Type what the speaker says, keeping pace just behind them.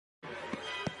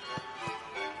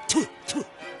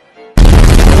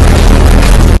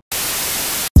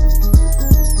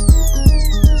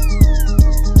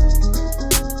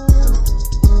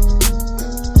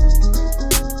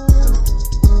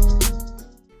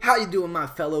How you doing, my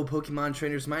fellow Pokemon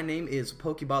trainers? My name is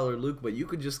PokeballerLuke, but you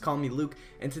could just call me Luke,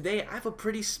 and today I have a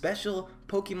pretty special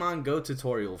Pokemon Go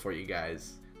tutorial for you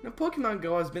guys. Now, Pokemon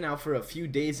Go has been out for a few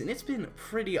days, and it's been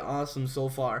pretty awesome so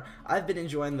far. I've been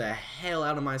enjoying the hell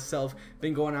out of myself,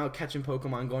 been going out catching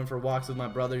Pokemon, going for walks with my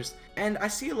brothers, and I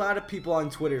see a lot of people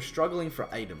on Twitter struggling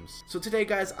for items. So today,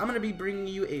 guys, I'm going to be bringing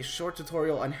you a short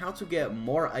tutorial on how to get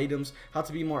more items, how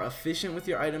to be more efficient with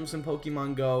your items in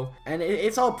Pokemon Go, and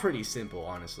it's all pretty simple,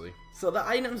 honestly. So the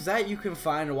items that you can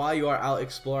find while you are out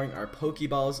exploring are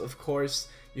Pokeballs, of course.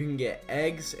 You can get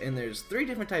eggs, and there's 3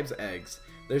 different types of eggs.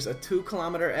 There's a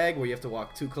 2-kilometer egg where you have to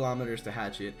walk 2 kilometers to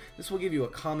hatch it. This will give you a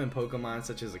common Pokemon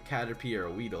such as a Caterpie or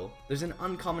a Weedle. There's an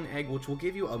uncommon egg which will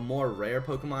give you a more rare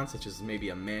Pokemon such as maybe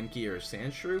a Mankey or a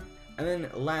Sandshrew. And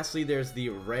then lastly, there's the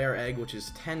rare egg, which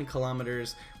is 10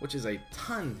 kilometers, which is a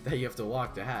ton that you have to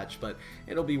walk to hatch, but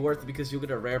it'll be worth it because you'll get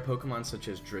a rare Pokemon such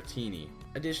as Dratini.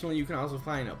 Additionally, you can also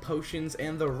find potions,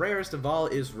 and the rarest of all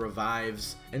is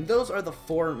revives. And those are the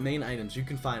 4 main items you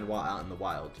can find while out in the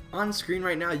wild. On screen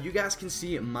right now, you guys can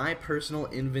see my personal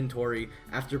inventory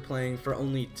after playing for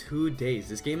only 2 days.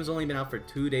 This game has only been out for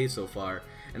 2 days so far,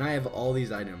 and I have all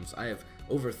these items. I have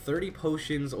over 30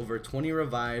 potions, over 20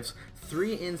 revives,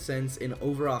 3 incense, and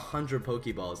over 100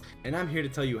 Pokeballs, and I'm here to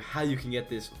tell you how you can get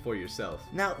this for yourself.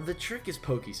 Now, the trick is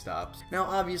Pokestops. Now,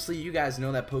 obviously, you guys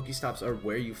know that Pokestops are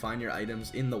where you find your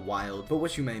items in the wild, but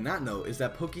what you may not know is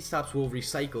that Pokestops will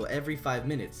recycle every 5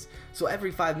 minutes. So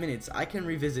every 5 minutes, I can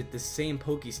revisit the same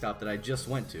Pokestop that I just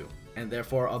went to, and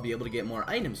therefore I'll be able to get more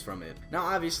items from it. Now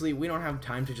obviously we don't have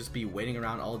time to just be waiting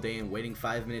around all day and waiting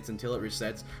 5 minutes until it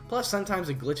resets, plus sometimes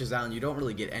it glitches out and you don't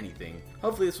really get anything.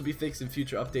 Hopefully this will be fixed in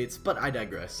future updates, but I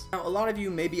digress. Now a lot of you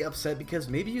may be upset because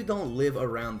maybe you don't live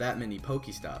around that many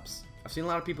Pokestops. I've seen a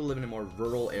lot of people living in more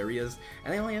rural areas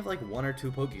and they only have like 1 or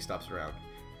 2 Pokestops around.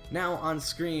 Now on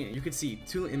screen you can see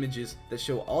 2 images that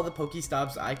show all the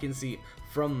Pokestops I can see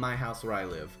from my house where I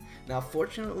live. Now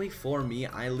fortunately for me,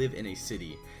 I live in a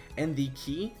city, and the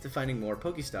key to finding more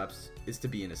Pokestops is to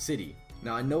be in a city.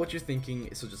 Now I know what you're thinking,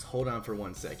 so just hold on for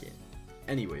 1 second.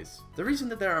 Anyways, the reason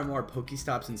that there are more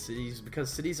Pokestops in cities is because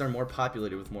cities are more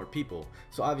populated with more people,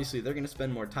 so obviously they're going to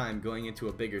spend more time going into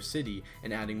a bigger city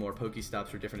and adding more Pokestops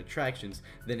for different attractions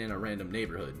than in a random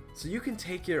neighborhood. So you can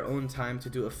take your own time to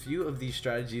do a few of these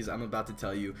strategies I'm about to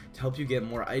tell you to help you get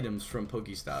more items from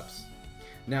Pokestops.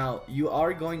 Now, you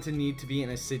are going to need to be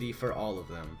in a city for all of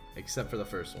them, except for the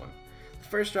first one. The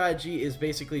first strategy is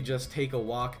basically just take a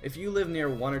walk. If you live near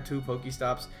 1 or 2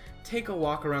 Pokestops, take a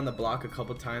walk around the block a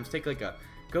couple times.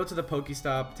 Go to the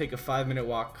Pokestop, take a 5-minute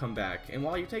walk, come back. And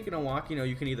while you're taking a walk,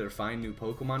 you can either find new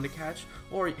Pokemon to catch,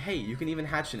 or hey, you can even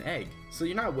hatch an egg. So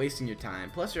you're not wasting your time,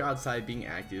 plus you're outside being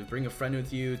active. Bring a friend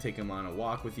with you, take them on a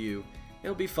walk with you.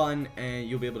 It'll be fun, and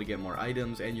you'll be able to get more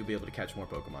items, and you'll be able to catch more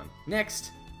Pokemon.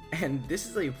 Next, and this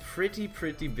is a pretty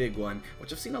big one,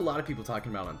 which I've seen a lot of people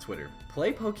talking about on Twitter.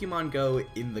 Play Pokemon Go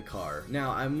in the car.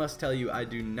 Now, I must tell you, I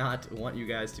do not want you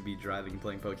guys to be driving and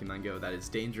playing Pokemon Go. That is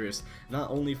dangerous,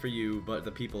 not only for you, but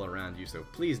the people around you, so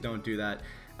please don't do that.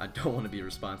 I don't want to be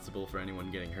responsible for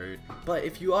anyone getting hurt. But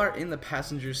if you are in the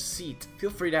passenger seat, feel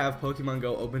free to have Pokemon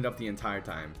Go opened up the entire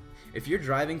time. If you're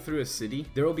driving through a city,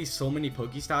 there will be so many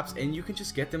Pokestops, and you can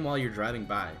just get them while you're driving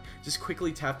by. Just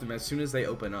quickly tap them as soon as they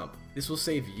open up. This will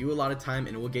save you a lot of time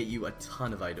and it will get you a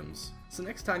ton of items. So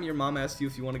next time your mom asks you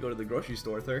if you want to go to the grocery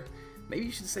store with her, maybe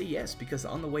you should say yes, because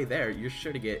on the way there, you're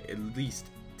sure to get at least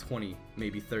 20,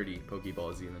 maybe 30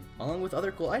 Pokeballs even, along with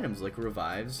other cool items like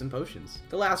revives and potions.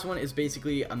 The last one is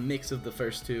basically a mix of the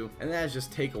first 2, and that is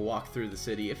just take a walk through the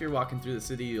city. If you're walking through the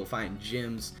city, you'll find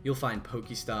gyms, you'll find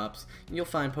Pokestops, and you'll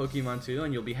find Pokemon too,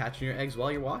 and you'll be hatching your eggs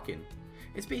while you're walking.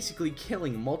 It's basically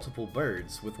killing multiple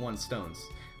birds with 1 stone.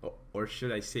 Or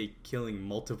should I say killing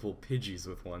multiple Pidgeys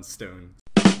with 1 stone.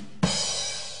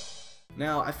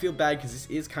 Now, I feel bad because this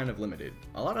is kind of limited.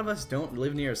 A lot of us don't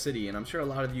live near a city, and I'm sure a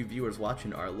lot of you viewers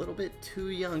watching are a little bit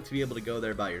too young to be able to go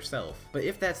there by yourself. But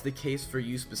if that's the case for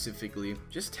you specifically,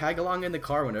 just tag along in the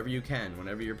car whenever you can.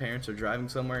 Whenever your parents are driving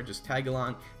somewhere, just tag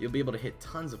along. You'll be able to hit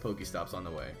tons of Pokestops on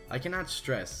the way. I cannot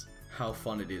stress how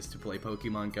fun it is to play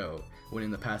Pokemon Go when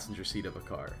in the passenger seat of a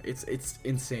car. It's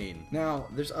insane. Now,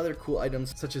 there's other cool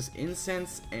items such as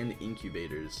Incense and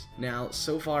incubators. Now,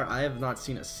 so far I have not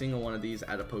seen a single one of these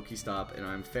at a Pokestop, and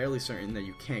I'm fairly certain that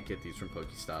you can't get these from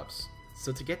Pokestops.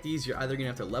 So to get these, you're either going to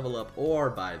have to level up or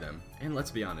buy them. And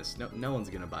let's be honest, no one's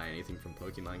gonna buy anything from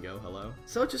Pokemon Go, hello?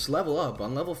 So just level up.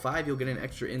 On level 5, you'll get an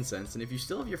extra Incense, and if you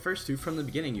still have your first 2 from the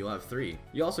beginning, you'll have 3.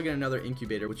 You also get another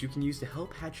incubator, which you can use to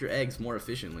help hatch your eggs more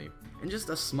efficiently. And just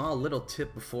a small little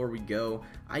tip before we go,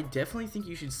 I definitely think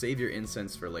you should save your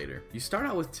Incense for later. You start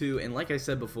out with 2, and like I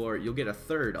said before, you'll get a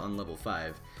 3rd on level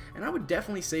 5. And I would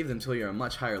definitely save them until you're a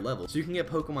much higher level, so you can get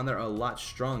Pokemon that are a lot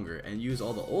stronger, and use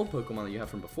all the old Pokemon that you have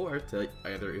from before to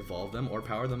either evolve them or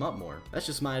power them up more. That's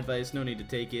just my advice, no need to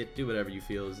take it, do whatever you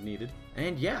feel is needed.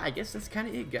 And yeah, I guess that's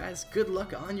kinda it guys, good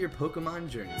luck on your Pokemon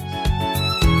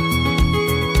journeys.